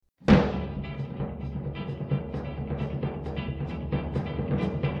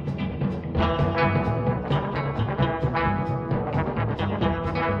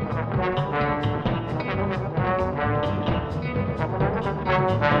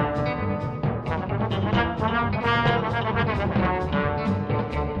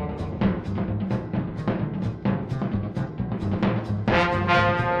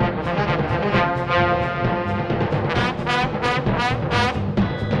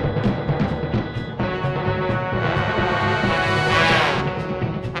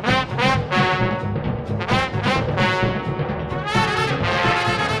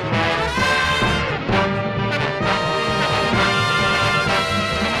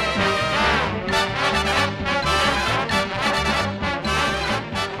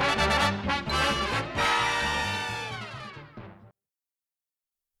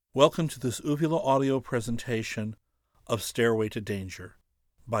Welcome to this Uvula audio presentation of Stairway to Danger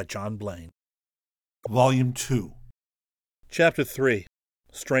by John Blaine. Volume 2. Chapter 3,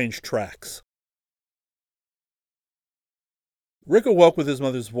 Strange Tracks. Rick awoke with his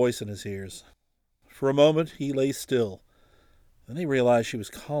mother's voice in his ears. For a moment he lay still. Then he realized she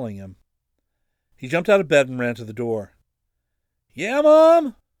was calling him. He jumped out of bed and ran to the door. "Yeah,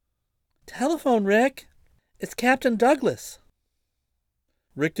 Mom?" "Telephone, Rick. It's Captain Douglas."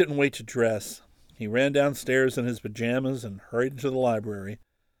 Rick didn't wait to dress. He ran downstairs in his pajamas and hurried into the library.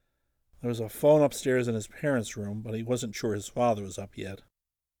 There was a phone upstairs in his parents' room, but he wasn't sure his father was up yet.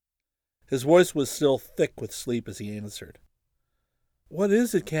 His voice was still thick with sleep as he answered. "What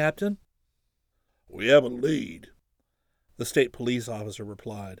is it, Captain?" "We have a lead," the state police officer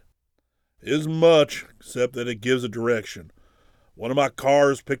replied. "Isn't much, except that it gives a direction. One of my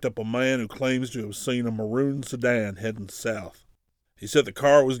cars picked up a man who claims to have seen a maroon sedan heading south. He said the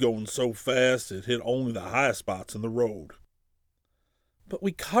car was going so fast it hit only the high spots in the road." "But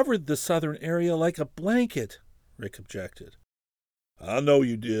we covered the southern area like a blanket," Rick objected. "I know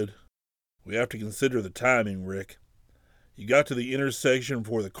you did. We have to consider the timing, Rick. You got to the intersection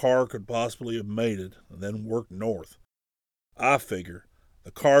before the car could possibly have made it, and then worked north. I figure the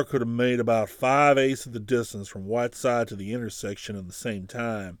car could have made about 5/8 of the distance from Whiteside to the intersection in the same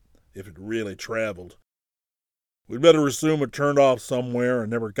time, if it really traveled. We'd better assume it turned off somewhere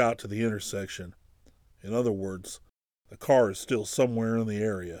and never got to the intersection. In other words, the car is still somewhere in the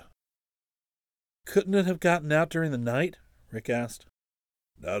area." "Couldn't it have gotten out during the night?" Rick asked.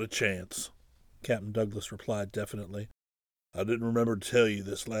 "Not a chance," Captain Douglas replied definitely. "I didn't remember to tell you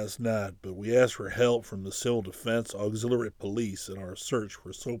this last night, but we asked for help from the Civil Defense Auxiliary Police in our search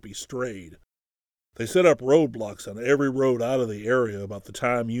for Soapy Strayed. They set up roadblocks on every road out of the area about the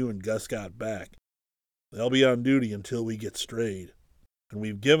time you and Gus got back. They'll be on duty until we get Strayed. And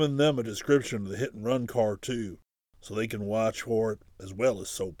we've given them a description of the hit-and-run car, too, so they can watch for it as well as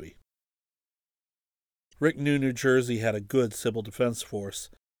Soapy." Rick knew New Jersey had a good civil defense force.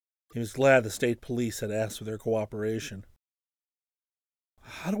 He was glad the state police had asked for their cooperation.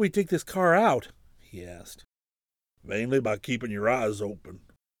 "How do we dig this car out?" he asked. "Mainly by keeping your eyes open,"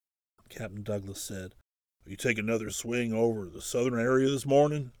 Captain Douglas said. "Will you take another swing over the southern area this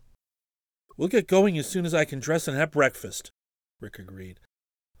morning?" "We'll get going as soon as I can dress and have breakfast," Rick agreed.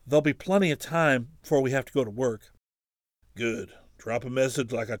 "There'll be plenty of time before we have to go to work." "Good. Drop a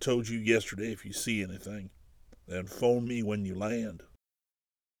message like I told you yesterday if you see anything. Then phone me when you land."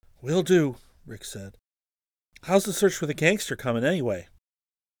 "Will do," Rick said. "How's the search for the gangster coming anyway?"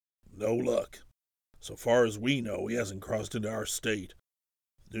 "No luck. So far as we know, he hasn't crossed into our state.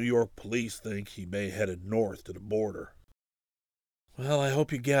 New York police think he may have headed north to the border." "Well, I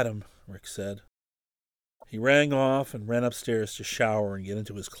hope you get him," Rick said. He rang off and ran upstairs to shower and get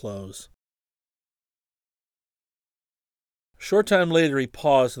into his clothes. A short time later he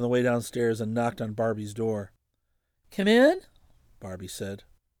paused on the way downstairs and knocked on Barbie's door. "Come in?" Barbie said.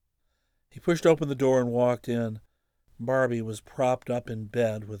 He pushed open the door and walked in. Barbie was propped up in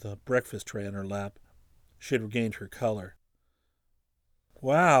bed with a breakfast tray on her lap. She had regained her color.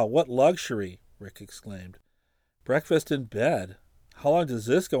 "Wow, what luxury!" Rick exclaimed. "Breakfast in bed. How long does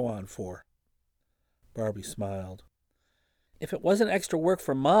this go on for?" Barbie smiled. "If it wasn't extra work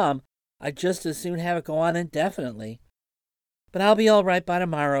for Mom, I'd just as soon have it go on indefinitely. But I'll be all right by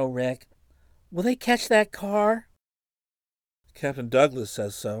tomorrow, Rick. Will they catch that car?" "Captain Douglas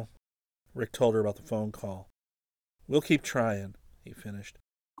says so." Rick told her about the phone call. "We'll keep trying," he finished.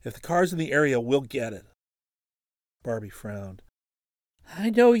 "If the car's in the area, we'll get it." Barbie frowned.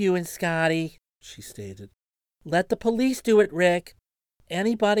 "I know you and Scotty," she stated. "Let the police do it, Rick.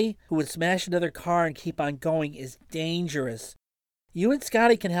 Anybody who would smash another car and keep on going is dangerous. You and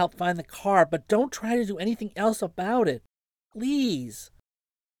Scotty can help find the car, but don't try to do anything else about it. Please."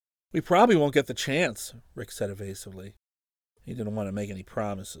 "We probably won't get the chance," Rick said evasively. He didn't want to make any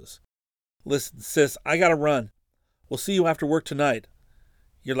promises. "Listen, sis, I gotta run. We'll see you after work tonight.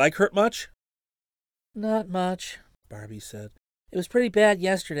 Your leg hurt much?" "Not much," Barbie said. It was pretty bad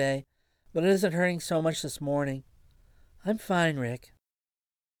yesterday, but it isn't hurting so much this morning. I'm fine, Rick.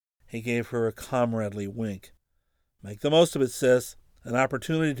 He gave her a comradely wink. Make the most of it, sis. An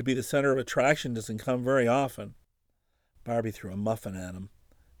opportunity to be the center of attraction doesn't come very often. Barbie threw a muffin at him.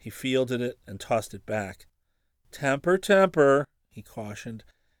 He fielded it and tossed it back. Temper, temper, he cautioned.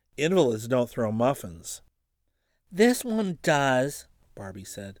 Invalids don't throw muffins. This one does, Barbie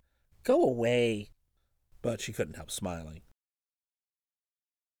said. Go away. But she couldn't help smiling.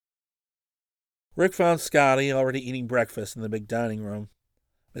 Rick found Scotty already eating breakfast in the big dining room.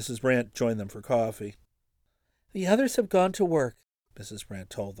 Mrs. Brant joined them for coffee. The others have gone to work, Mrs. Brant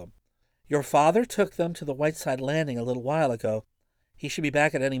told them. Your father took them to the Whiteside Landing a little while ago. He should be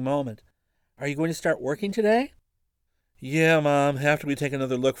back at any moment. Are you going to start working today? Yeah, Mom. After we take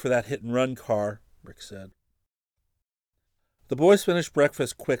another look for that hit-and-run car, Rick said. The boys finished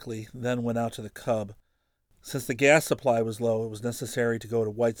breakfast quickly, then went out to the Cub. Since the gas supply was low, it was necessary to go to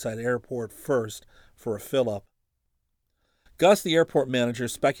Whiteside Airport first for a fill-up. Gus, the airport manager,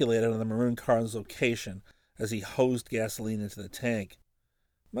 speculated on the maroon car's location as he hosed gasoline into the tank.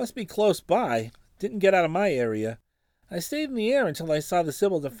 Must be close by. Didn't get out of my area. I stayed in the air until I saw the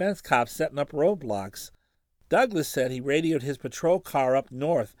civil defense cops setting up roadblocks. Douglas said he radioed his patrol car up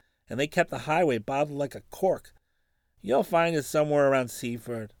north, and they kept the highway bottled like a cork. You'll find it somewhere around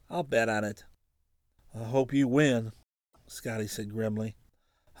Seaford. I'll bet on it. I hope you win, Scotty said grimly.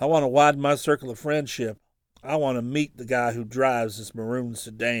 I want to widen my circle of friendship. I want to meet the guy who drives this maroon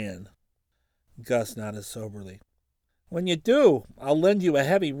sedan. Gus nodded soberly. When you do, I'll lend you a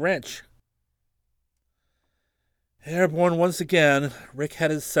heavy wrench. Airborne once again, Rick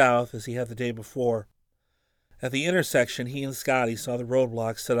headed south as he had the day before. At the intersection, he and Scotty saw the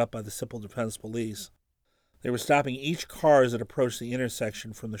roadblocks set up by the Civil Defense Police. They were stopping each car as it approached the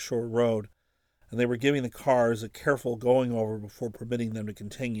intersection from the shore road, and they were giving the cars a careful going over before permitting them to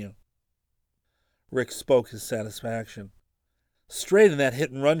continue. Rick spoke his satisfaction. Straight, and that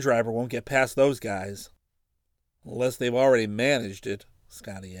hit-and-run driver won't get past those guys. Unless they've already managed it,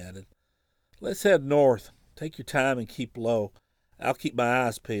 Scotty added. Let's head north. Take your time and keep low. I'll keep my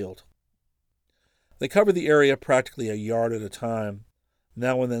eyes peeled. They covered the area practically a yard at a time,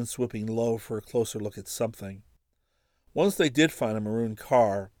 now and then swooping low for a closer look at something. Once they did find a maroon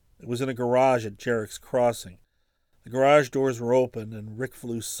car. It was in a garage at Jarrett's Crossing. The garage doors were open, and Rick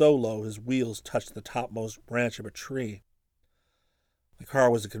flew so low his wheels touched the topmost branch of a tree. The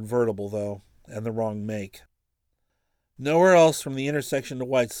car was a convertible, though, and the wrong make. Nowhere else from the intersection to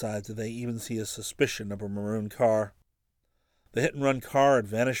Whiteside did they even see a suspicion of a maroon car. The hit-and-run car had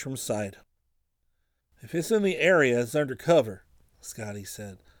vanished from sight. If it's in the area, it's under cover, Scotty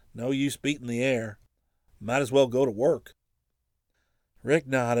said. No use beating the air. Might as well go to work. Rick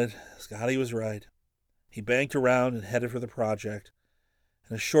nodded. Scotty was right. He banked around and headed for the project.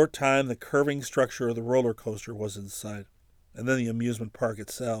 In a short time, the curving structure of the roller coaster was in sight, and then the amusement park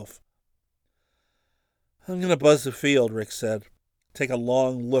itself. I'm going to buzz the field, Rick said. Take a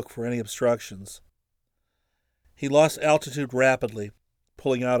long look for any obstructions. He lost altitude rapidly,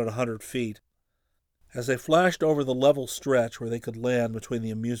 pulling out at 100 feet. As they flashed over the level stretch where they could land between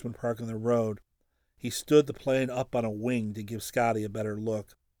the amusement park and the road, he stood the plane up on a wing to give Scotty a better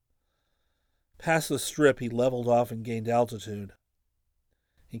look. Past the strip, he leveled off and gained altitude.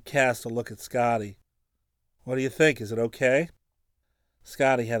 He cast a look at Scotty. What do you think? Is it okay?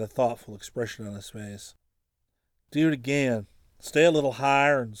 Scotty had a thoughtful expression on his face. Do it again. Stay a little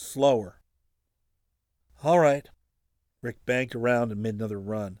higher and slower. All right. Rick banked around and made another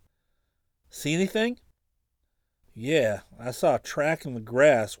run. See anything? Yeah, I saw a track in the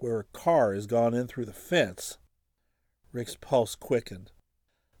grass where a car has gone in through the fence. Rick's pulse quickened.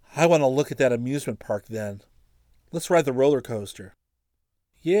 I want to look at that amusement park then. Let's ride the roller coaster.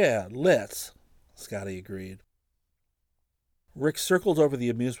 Yeah, let's, Scotty agreed. Rick circled over the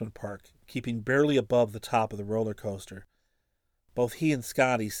amusement park, keeping barely above the top of the roller coaster. Both he and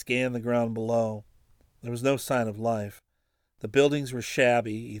Scotty scanned the ground below. There was no sign of life. The buildings were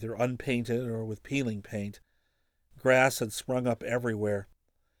shabby, either unpainted or with peeling paint. Grass had sprung up everywhere.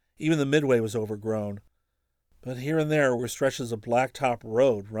 Even the midway was overgrown. But here and there were stretches of blacktop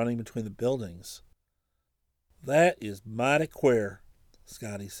road running between the buildings. That is mighty queer,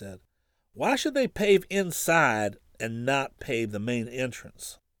 Scotty said. Why should they pave inside and not pave the main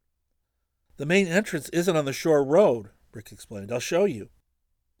entrance? The main entrance isn't on the shore road, Rick explained. I'll show you.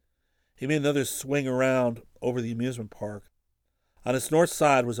 He made another swing around over the amusement park. On its north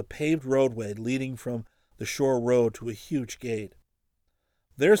side was a paved roadway leading from the shore road to a huge gate.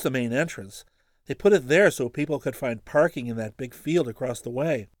 There's the main entrance. They put it there so people could find parking in that big field across the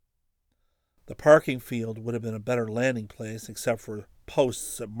way. The parking field would have been a better landing place except for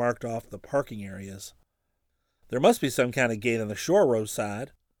posts that marked off the parking areas. There must be some kind of gate on the shore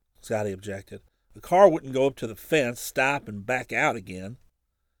roadside, Scotty objected. The car wouldn't go up to the fence, stop, and back out again.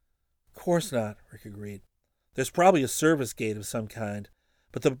 Of course not, Rick agreed. There's probably a service gate of some kind,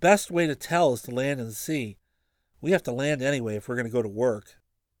 but the best way to tell is to land and see. We have to land anyway if we're going to go to work.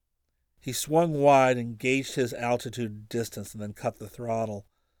 He swung wide and gauged his altitude and distance and then cut the throttle.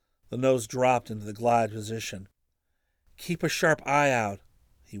 The nose dropped into the glide position. Keep a sharp eye out,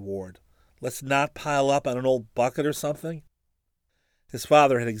 he warned. Let's not pile up on an old bucket or something. His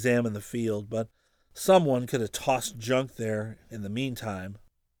father had examined the field, but someone could have tossed junk there in the meantime.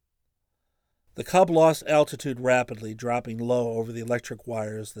 The Cub lost altitude rapidly, dropping low over the electric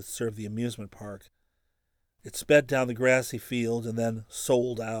wires that served the amusement park. It sped down the grassy field and then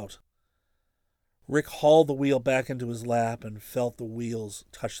sold out. Rick hauled the wheel back into his lap and felt the wheels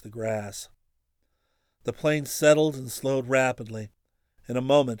touch the grass. The plane settled and slowed rapidly. In a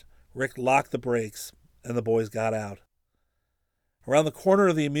moment, Rick locked the brakes, and the boys got out. Around the corner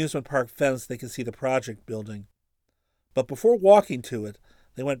of the amusement park fence, they could see the project building. But before walking to it,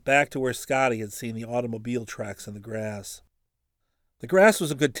 they went back to where Scotty had seen the automobile tracks in the grass. The grass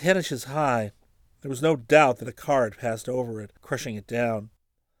was a good 10 inches high. There was no doubt that a car had passed over it, crushing it down.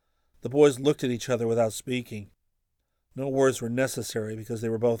 The boys looked at each other without speaking. No words were necessary because they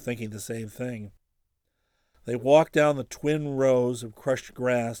were both thinking the same thing. They walked down the twin rows of crushed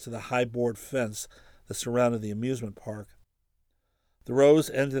grass to the high board fence that surrounded the amusement park. The rows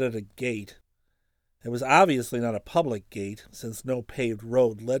ended at a gate. It was obviously not a public gate, since no paved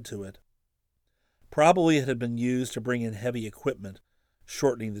road led to it. Probably it had been used to bring in heavy equipment,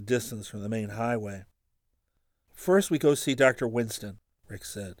 shortening the distance from the main highway. First we go see Dr. Winston, Rick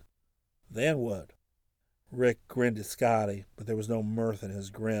said. Then what? Rick grinned at Scotty, but there was no mirth in his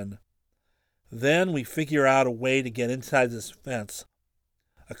grin. Then we figure out a way to get inside this fence.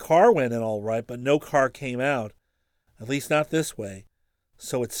 A car went in all right, but no car came out. At least not this way.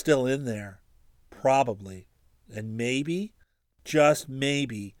 So it's still in there. Probably. And maybe, just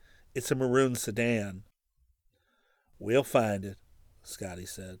maybe, it's a maroon sedan. We'll find it, Scotty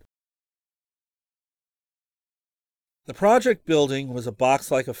said. The project building was a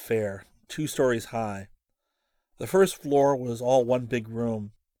box-like affair, 2 stories high. The first floor was all one big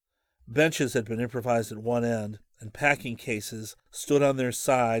room. Benches had been improvised at one end, and packing cases stood on their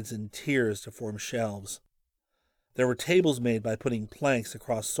sides in tiers to form shelves. There were tables made by putting planks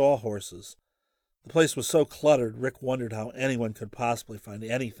across sawhorses. The place was so cluttered, Rick wondered how anyone could possibly find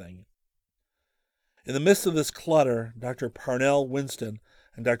anything. In the midst of this clutter, Dr. Parnell Winston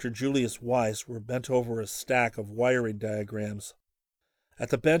and Dr. Julius Weiss were bent over a stack of wiring diagrams. At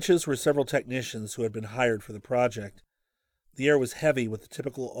the benches were several technicians who had been hired for the project. The air was heavy with the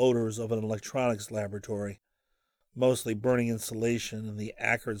typical odors of an electronics laboratory, mostly burning insulation and the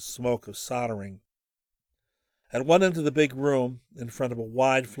acrid smoke of soldering. At one end of the big room, in front of a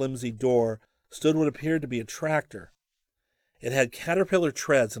wide, flimsy door, stood what appeared to be a tractor. It had caterpillar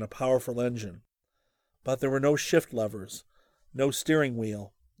treads and a powerful engine, but there were no shift levers, no steering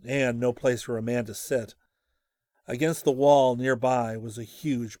wheel, and no place for a man to sit. Against the wall nearby was a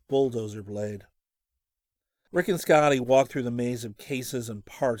huge bulldozer blade. Rick and Scotty walked through the maze of cases and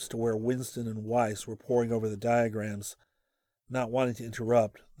parts to where Winston and Weiss were poring over the diagrams. Not wanting to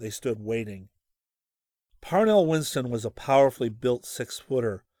interrupt, they stood waiting. Parnell Winston was a powerfully built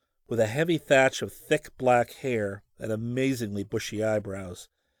 6-footer, with a heavy thatch of thick black hair and amazingly bushy eyebrows.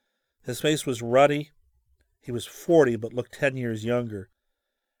 His face was ruddy. He was 40, but looked 10 years younger.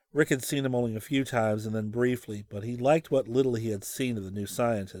 Rick had seen him only a few times and then briefly, but he liked what little he had seen of the new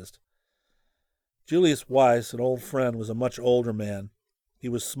scientist. Julius Weiss, an old friend, was a much older man. He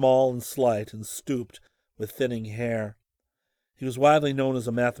was small and slight and stooped, with thinning hair. He was widely known as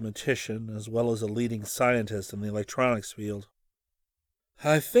a mathematician, as well as a leading scientist in the electronics field.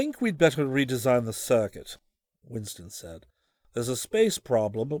 I think we'd better redesign the circuit, Winston said. There's a space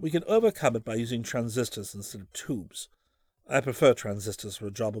problem, but we can overcome it by using transistors instead of tubes. I prefer transistors for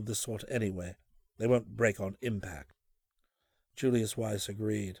a job of this sort anyway. They won't break on impact. Julius Weiss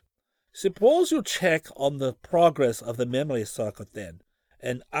agreed. Suppose you check on the progress of the memory circuit then,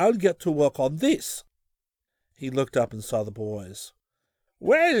 and I'll get to work on this. He looked up and saw the boys.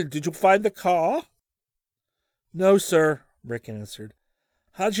 Well, did you find the car? No, sir, Rick answered.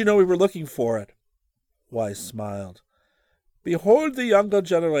 How'd you know we were looking for it? Weiss smiled. Behold the younger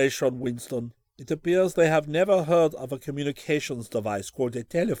generation, Winston. It appears they have never heard of a communications device called a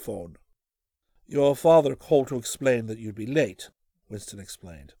telephone. Your father called to explain that you'd be late, Winston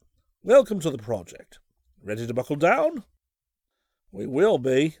explained. Welcome to the project. Ready to buckle down? We will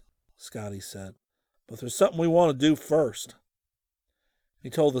be, Scotty said. "But there's something we want to do first."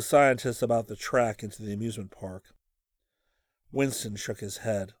 He told the scientists about the track into the amusement park. Winston shook his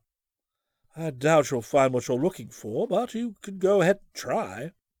head. "I doubt you'll find what you're looking for, but you could go ahead and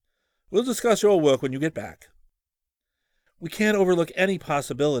try. We'll discuss your work when you get back." "We can't overlook any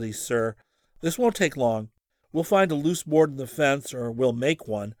possibilities, sir. This won't take long. We'll find a loose board in the fence, or we'll make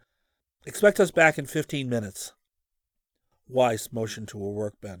one. Expect us back in 15 minutes. Weiss motioned to a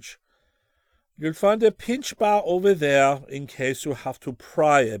workbench. "You'll find a pinch bar over there in case you have to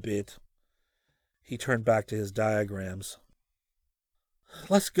pry a bit." He turned back to his diagrams.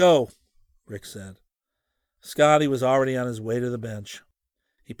 "Let's go," Rick said. Scotty was already on his way to the bench.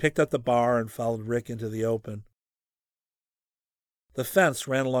 He picked up the bar and followed Rick into the open. The fence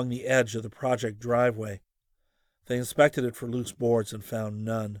ran along the edge of the project driveway. They inspected it for loose boards and found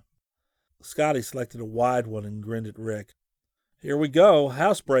none. Scotty selected a wide one and grinned at Rick. "Here we go,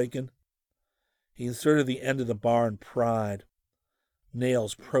 housebreaking." He inserted the end of the bar and pried.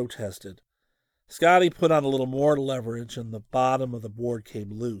 Nails protested. Scotty put on a little more leverage and the bottom of the board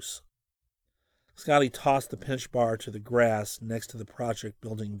came loose. Scotty tossed the pinch bar to the grass next to the project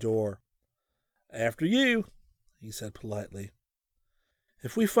building door. "After you," he said politely.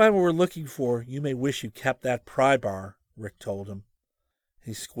 "If we find what we're looking for, you may wish you kept that pry bar," Rick told him.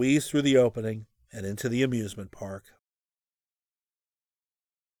 He squeezed through the opening and into the amusement park.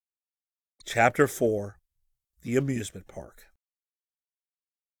 Chapter 4. The Amusement Park.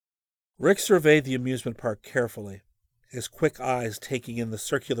 Rick surveyed the amusement park carefully, his quick eyes taking in the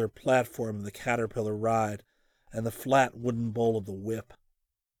circular platform of the Caterpillar ride and the flat wooden bowl of the whip.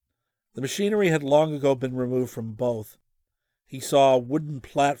 The machinery had long ago been removed from both. He saw wooden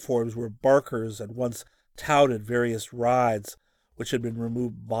platforms where barkers had once touted various rides, which had been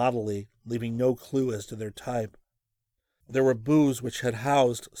removed bodily, leaving no clue as to their type. There were booths which had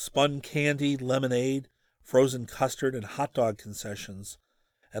housed spun candy, lemonade, frozen custard, and hot dog concessions,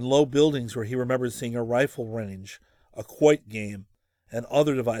 and low buildings where he remembered seeing a rifle range, a quoit game, and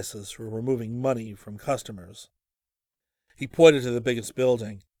other devices for removing money from customers. He pointed to the biggest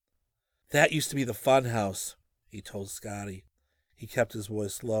building. "That used to be the fun house," he told Scotty. He kept his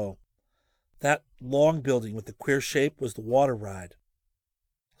voice low. "That long building with the queer shape was the water ride."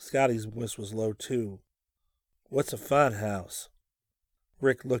 Scotty's voice was low, too. "What's a fun house?"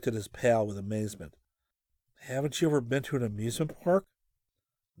 Rick looked at his pal with amazement. "Haven't you ever been to an amusement park?"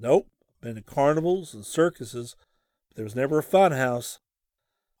 "Nope. Been to carnivals and circuses, but there was never a fun house."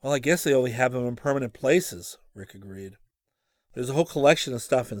 "Well, I guess they only have them in permanent places," Rick agreed. "There's a whole collection of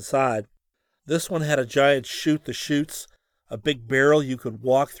stuff inside. This one had a giant chute-the-chutes, a big barrel you could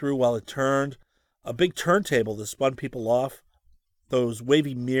walk through while it turned, a big turntable that spun people off, those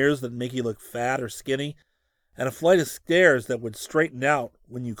wavy mirrors that make you look fat or skinny, and a flight of stairs that would straighten out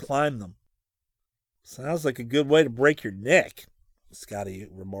when you climbed them." "Sounds like a good way to break your neck," Scotty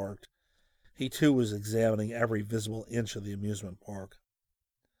remarked. He, too, was examining every visible inch of the amusement park.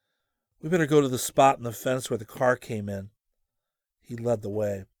 "We better go to the spot in the fence where the car came in." He led the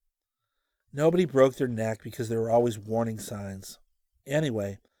way. Nobody broke their neck because there were always warning signs.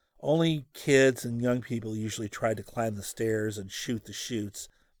 Anyway, only kids and young people usually tried to climb the stairs and shoot the chutes.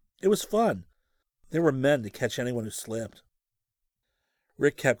 It was fun. There were men to catch anyone who slipped.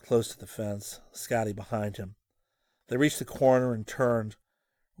 Rick kept close to the fence, Scotty behind him. They reached the corner and turned.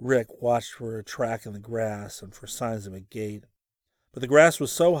 Rick watched for a track in the grass and for signs of a gate. But the grass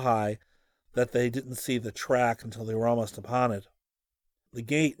was so high that they didn't see the track until they were almost upon it. The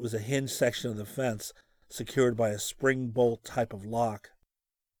gate was a hinged section of the fence, secured by a spring bolt type of lock.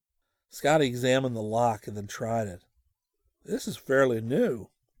 Scotty examined the lock and then tried it. "This is fairly new,"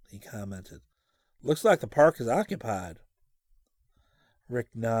 he commented. "Looks like the park is occupied."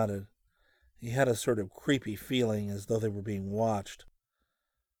 Rick nodded. He had a sort of creepy feeling, as though they were being watched.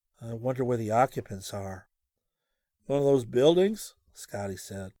 "I wonder where the occupants are." "One of those buildings?" Scotty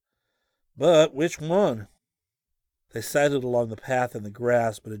said. "But which one?" They sighted along the path in the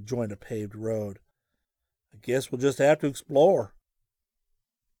grass, but it joined a paved road. "I guess we'll just have to explore."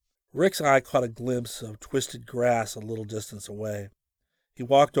 Rick's eye caught a glimpse of twisted grass a little distance away. He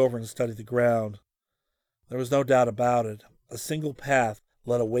walked over and studied the ground. There was no doubt about it. A single path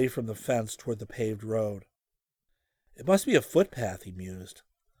led away from the fence toward the paved road. "It must be a footpath," he mused.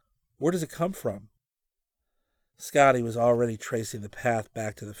 "Where does it come from?" Scotty was already tracing the path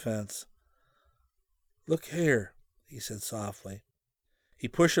back to the fence. "Look here," he said softly. He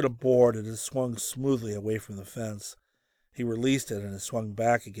pushed at a board and it swung smoothly away from the fence. He released it and it swung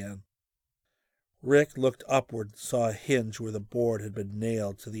back again. Rick looked upward and saw a hinge where the board had been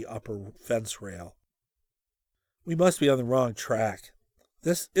nailed to the upper fence rail. "We must be on the wrong track."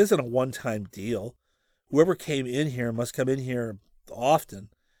 This isn't a one-time deal. Whoever came in here must come in here often.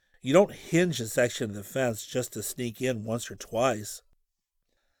 You don't hinge a section of the fence just to sneak in once or twice.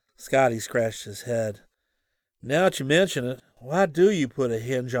 Scotty scratched his head. Now that you mention it, why do you put a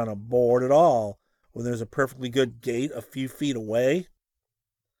hinge on a board at all when there's a perfectly good gate a few feet away?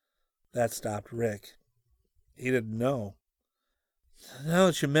 That stopped Rick. He didn't know. Now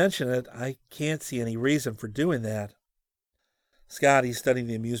that you mention it, I can't see any reason for doing that. Scotty studied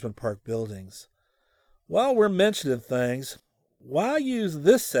the amusement park buildings. While we're mentioning things, why use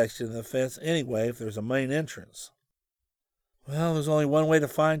this section of the fence anyway if there's a main entrance? Well, there's only one way to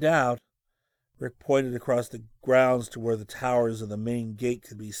find out. Rick pointed across the grounds to where the towers of the main gate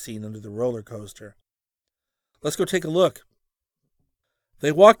could be seen under the roller coaster. Let's go take a look.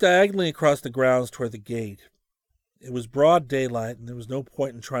 They walked diagonally across the grounds toward the gate. It was broad daylight, and there was no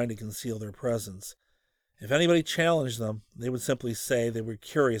point in trying to conceal their presence. If anybody challenged them, they would simply say they were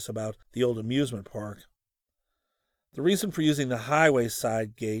curious about the old amusement park. The reason for using the highway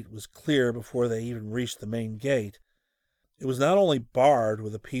side gate was clear before they even reached the main gate. It was not only barred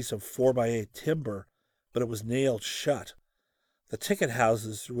with a piece of 4x8 timber, but it was nailed shut. The ticket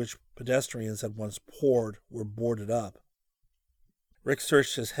houses through which pedestrians had once poured were boarded up. Rick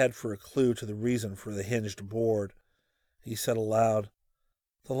searched his head for a clue to the reason for the hinged board. He said aloud,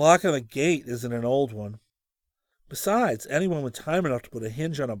 "The lock on the gate isn't an old one. Besides, anyone with time enough to put a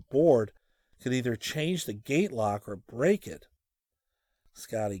hinge on a board could either change the gate lock or break it."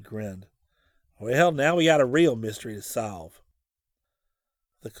 Scotty grinned. "Well, now we got a real mystery to solve."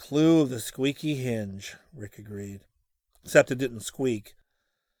 "The clue of the squeaky hinge," Rick agreed. "Except it didn't squeak.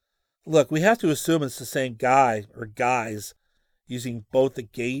 Look, we have to assume it's the same guy or guys using both the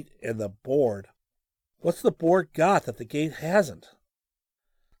gate and the board. What's the board got that the gate hasn't?"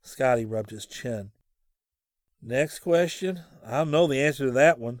 Scotty rubbed his chin. "Next question. I don't know the answer to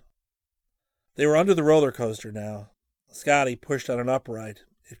that one." They were under the roller coaster now. Scotty pushed on an upright.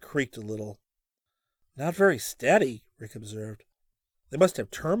 It creaked a little. "Not very steady," Rick observed. "They must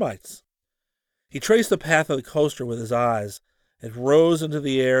have termites." He traced the path of the coaster with his eyes. It rose into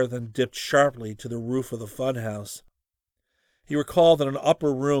the air, then dipped sharply to the roof of the funhouse. He recalled that an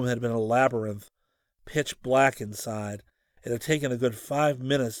upper room had been a labyrinth, pitch black inside. It had taken a good 5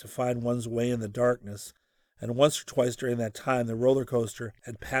 minutes to find one's way in the darkness, and once or twice during that time the roller coaster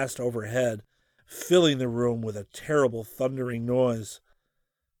had passed overhead, filling the room with a terrible thundering noise.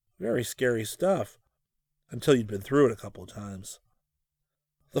 Very scary stuff, until you'd been through it a couple of times.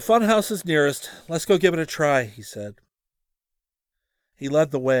 "The funhouse is nearest. Let's go give it a try," he said. He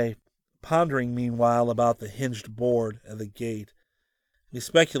led the way, pondering meanwhile about the hinged board and the gate. He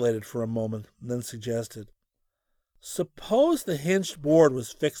speculated for a moment, and then suggested, "Suppose the hinged board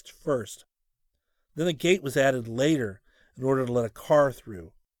was fixed first. Then the gate was added later in order to let a car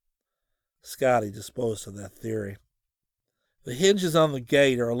through." Scotty disposed of that theory. "The hinges on the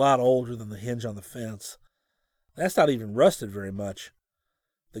gate are a lot older than the hinge on the fence. That's not even rusted very much.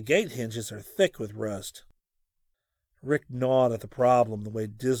 The gate hinges are thick with rust." Rick gnawed at the problem the way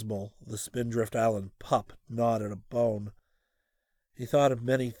Dismal, the Spindrift Island pup, gnawed at a bone. He thought of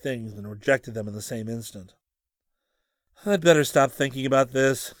many things and rejected them in the same instant. "I'd better stop thinking about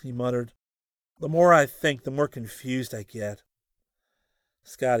this," he muttered. "The more I think, the more confused I get."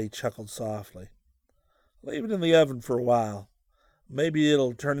 Scotty chuckled softly. "Leave it in the oven for a while. Maybe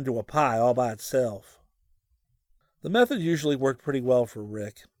it'll turn into a pie all by itself." The method usually worked pretty well for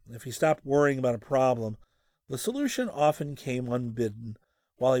Rick. If he stopped worrying about a problem, the solution often came unbidden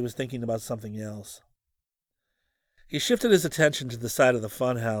while he was thinking about something else. He shifted his attention to the side of the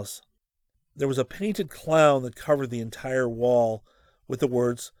funhouse. There was a painted clown that covered the entire wall, with the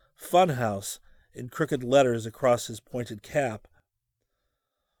words "Funhouse" in crooked letters across his pointed cap.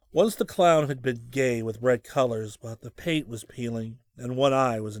 Once the clown had been gay with red colors, but the paint was peeling, and one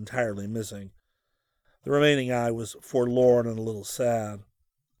eye was entirely missing. The remaining eye was forlorn and a little sad.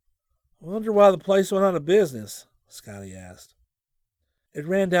 "Wonder why the place went out of business?" Scotty asked. "It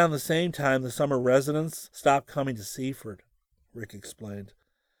ran down the same time the summer residents stopped coming to Seaford," Rick explained.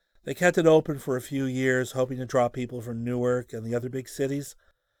 "They kept it open for a few years, hoping to draw people from Newark and the other big cities,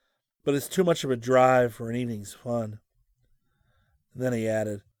 but it's too much of a drive for an evening's fun." And then he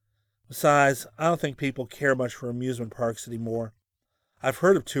added, "Besides, I don't think people care much for amusement parks anymore. I've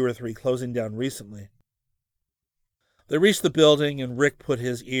heard of 2 or 3 closing down recently." They reached the building, and Rick put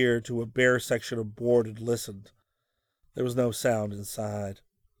his ear to a bare section of board and listened. There was no sound inside.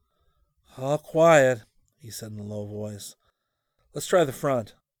 "All quiet," he said in a low voice. "Let's try the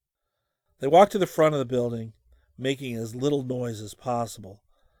front." They walked to the front of the building, making as little noise as possible.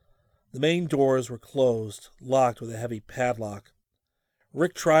 The main doors were closed, locked with a heavy padlock.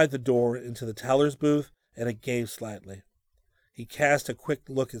 Rick tried the door into the teller's booth, and it gave slightly. He cast a quick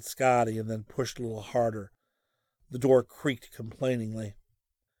look at Scotty and then pushed a little harder. The door creaked complainingly.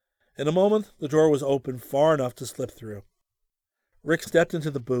 In a moment, the door was open far enough to slip through. Rick stepped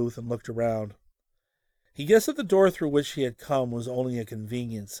into the booth and looked around. He guessed that the door through which he had come was only a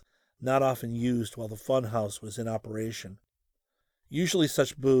convenience, not often used while the fun house was in operation. Usually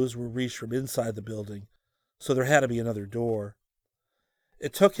such booths were reached from inside the building, so there had to be another door.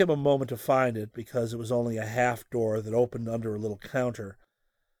 It took him a moment to find it because it was only a half door that opened under a little counter.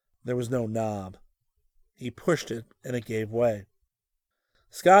 There was no knob. He pushed it, and it gave way.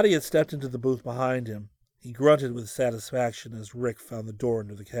 Scotty had stepped into the booth behind him. He grunted with satisfaction as Rick found the door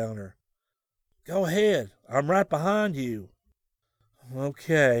under the counter. "Go ahead. I'm right behind you."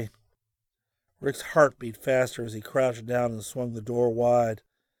 "Okay." Rick's heart beat faster as he crouched down and swung the door wide.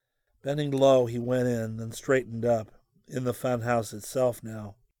 Bending low, he went in, then straightened up, in the funhouse itself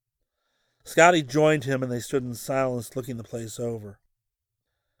now. Scotty joined him, and they stood in silence looking the place over.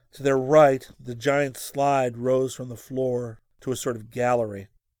 To their right, the giant slide rose from the floor to a sort of gallery.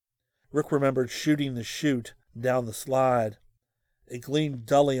 Rick remembered shooting the chute down the slide. It gleamed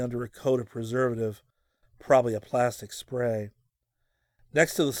dully under a coat of preservative, probably a plastic spray.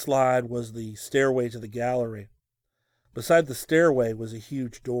 Next to the slide was the stairway to the gallery. Beside the stairway was a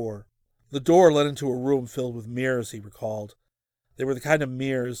huge door. The door led into a room filled with mirrors, he recalled. They were the kind of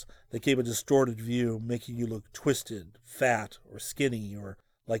mirrors that gave a distorted view, making you look twisted, fat, or skinny, or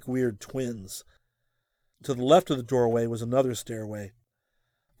like weird twins. To the left of the doorway was another stairway.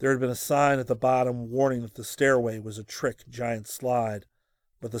 There had been a sign at the bottom warning that the stairway was a trick giant slide,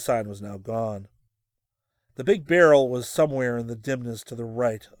 but the sign was now gone. The big barrel was somewhere in the dimness to the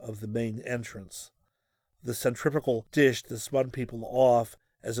right of the main entrance. The centrifugal dish that spun people off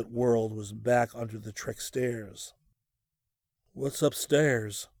as it whirled was back under the trick stairs. "What's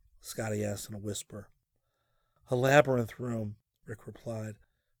upstairs?" Scotty asked in a whisper. "A labyrinth room," Rick replied.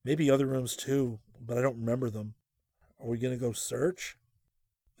 "Maybe other rooms too, but I don't remember them. Are we going to go search?"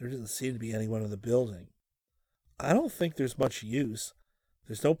 There didn't seem to be anyone in the building. "I don't think there's much use.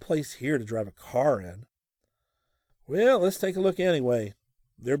 There's no place here to drive a car in." "Well, let's take a look anyway.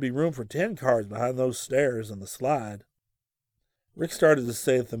 There'd be room for 10 cars behind those stairs and the slide." Rick started to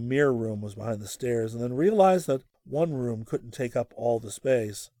say that the mirror room was behind the stairs, and then realized that one room couldn't take up all the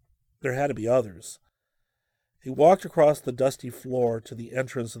space. There had to be others. He walked across the dusty floor to the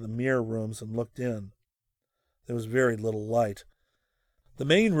entrance of the mirror rooms and looked in. There was very little light. The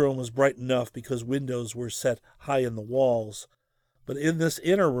main room was bright enough because windows were set high in the walls, but in this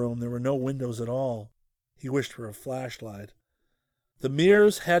inner room there were no windows at all. He wished for a flashlight. The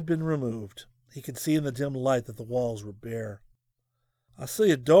mirrors had been removed. He could see in the dim light that the walls were bare. "I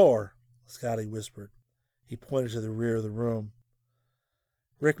see a door," Scotty whispered. He pointed to the rear of the room.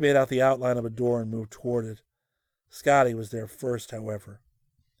 Rick made out the outline of a door and moved toward it. Scotty was there first, however.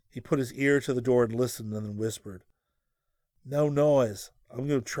 He put his ear to the door and listened, and then whispered, "No noise. I'm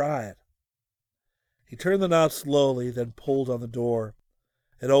going to try it." He turned the knob slowly, then pulled on the door.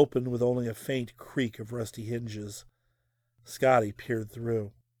 It opened with only a faint creak of rusty hinges. Scotty peered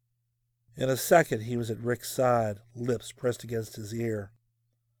through. In a second, he was at Rick's side, lips pressed against his ear.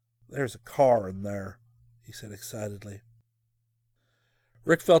 "There's a car in there," he said excitedly.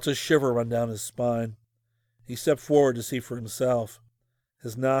 Rick felt a shiver run down his spine. He stepped forward to see for himself.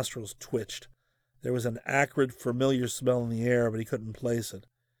 His nostrils twitched. There was an acrid, familiar smell in the air, but he couldn't place it.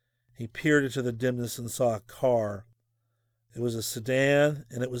 He peered into the dimness and saw a car. It was a sedan,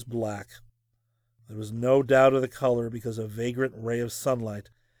 and it was black. There was no doubt of the color because a vagrant ray of sunlight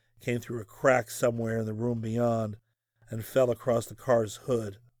came through a crack somewhere in the room beyond and fell across the car's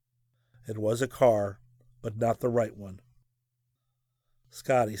hood. It was a car, but not the right one.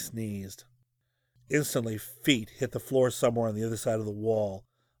 Scotty sneezed. Instantly, feet hit the floor somewhere on the other side of the wall,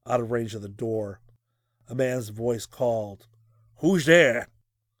 out of range of the door. A man's voice called, "Who's there?"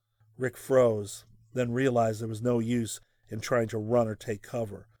 Rick froze, then realized there was no use in trying to run or take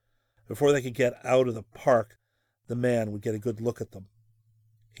cover. Before they could get out of the park, the man would get a good look at them.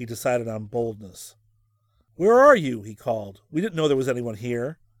 He decided on boldness. "Where are you?" he called. "We didn't know there was anyone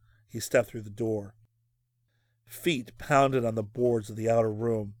here." He stepped through the door. Feet pounded on the boards of the outer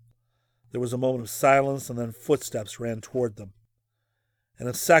room. There was a moment of silence, and then footsteps ran toward them. In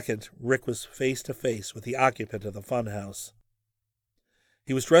a second, Rick was face to face with the occupant of the funhouse.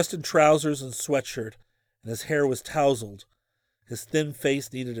 He was dressed in trousers and sweatshirt, and his hair was tousled. His thin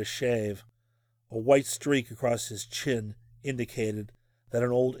face needed a shave. A white streak across his chin indicated that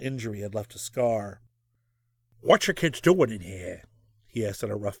an old injury had left a scar. "What you kids doing in here?" he asked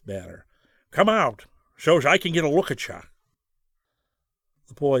in a rough manner. "Come out, so's I can get a look at you."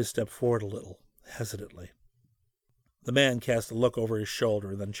 The boy stepped forward a little, hesitantly. The man cast a look over his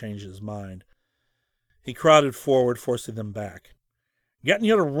shoulder, then changed his mind. He crowded forward, forcing them back. Get in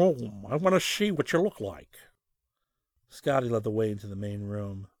the other room. I want to see what you look like. Scotty led the way into the main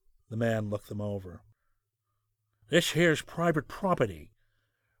room. The man looked them over. This here's private property.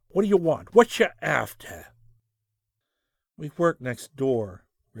 What do you want? What you after? We work next door,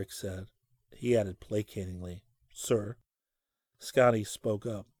 Rick said. He added placatingly, Sir. Scotty spoke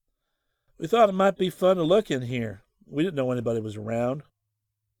up. We thought it might be fun to look in here. We didn't know anybody was around.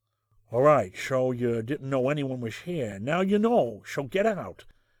 All right, so you didn't know anyone was here. Now you know, so get out.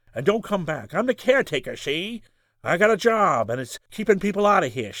 And don't come back. I'm the caretaker, see? I got a job, and it's keeping people out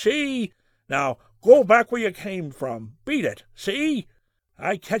of here, see? Now, go back where you came from. Beat it, see?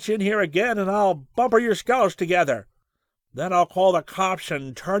 I catch you in here again, and I'll bumper your skulls together. Then I'll call the cops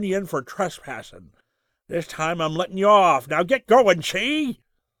and turn you in for trespassing. This time I'm letting you off. Now get going, see?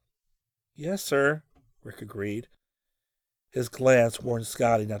 Yes, sir, Rick agreed. His glance warned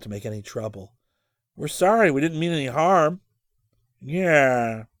Scotty not to make any trouble. We're sorry, we didn't mean any harm.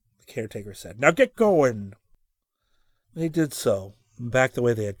 Yeah, the caretaker said. Now get going. They did so, back the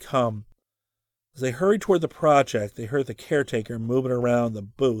way they had come. As they hurried toward the project, they heard the caretaker moving around the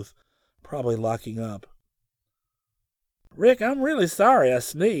booth, probably locking up. Rick, I'm really sorry I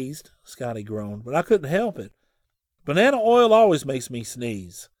sneezed, Scotty groaned, but I couldn't help it. Banana oil always makes me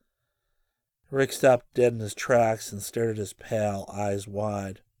sneeze. Rick stopped dead in his tracks and stared at his pal, eyes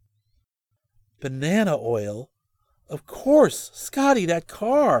wide. Banana oil? Of course, Scotty, that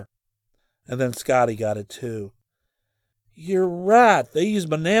car. And then Scotty got it too. You're right, they use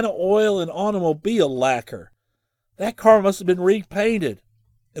banana oil in automobile lacquer. That car must have been repainted,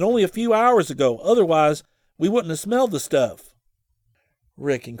 and only a few hours ago, otherwise we wouldn't have smelled the stuff.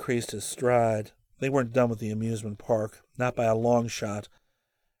 Rick increased his stride. They weren't done with the amusement park, not by a long shot.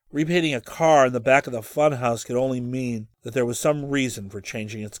 Repainting a car in the back of the funhouse could only mean that there was some reason for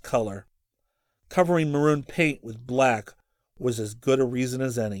changing its color. Covering maroon paint with black was as good a reason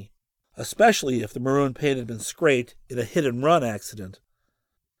as any, especially if the maroon paint had been scraped in a hit-and-run accident.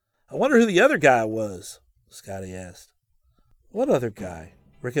 I wonder who the other guy was, Scotty asked. What other guy?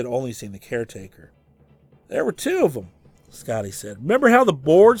 Rick had only seen the caretaker. There were two of them, Scotty said. Remember how the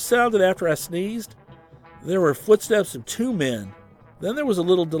board sounded after I sneezed? There were footsteps of two men. Then there was a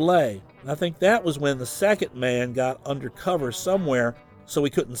little delay. I think that was when the second man got under cover somewhere so we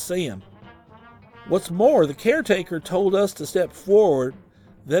couldn't see him. What's more, the caretaker told us to step forward.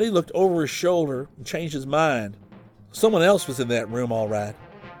 Then he looked over his shoulder and changed his mind. Someone else was in that room, all right.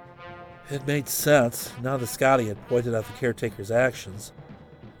 It made sense, now that Scotty had pointed out the caretaker's actions.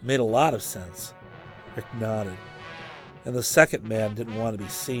 It made a lot of sense. Rick nodded. And the second man didn't want to be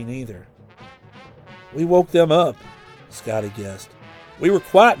seen either. We woke them up, Scotty guessed. We were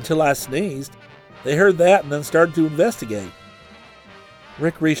quiet until I sneezed. They heard that and then started to investigate.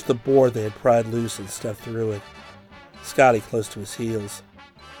 Rick reached the board they had pried loose and stepped through it. Scotty close to his heels.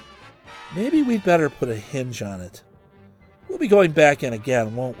 Maybe we'd better put a hinge on it. We'll be going back in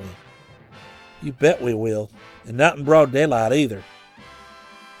again, won't we? You bet we will, and not in broad daylight either.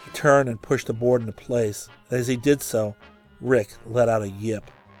 He turned and pushed the board into place, and as he did so, Rick let out a yip.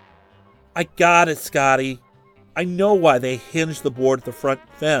 I got it, Scotty. I know why they hinged the board at the front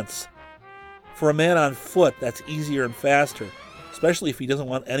fence. For a man on foot, that's easier and faster, especially if he doesn't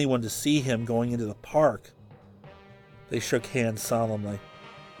want anyone to see him going into the park. They shook hands solemnly.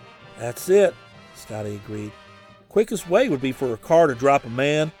 That's it, Scotty agreed. Quickest way would be for a car to drop a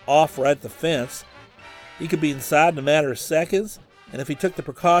man off right at the fence. He could be inside in a matter of seconds, and if he took the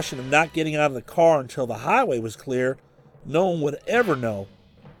precaution of not getting out of the car until the highway was clear, no one would ever know,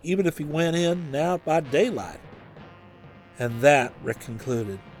 even if he went in and out by daylight. And that, Rick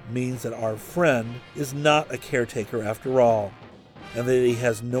concluded, means that our friend is not a caretaker after all, and that he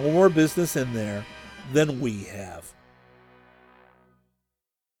has no more business in there than we have.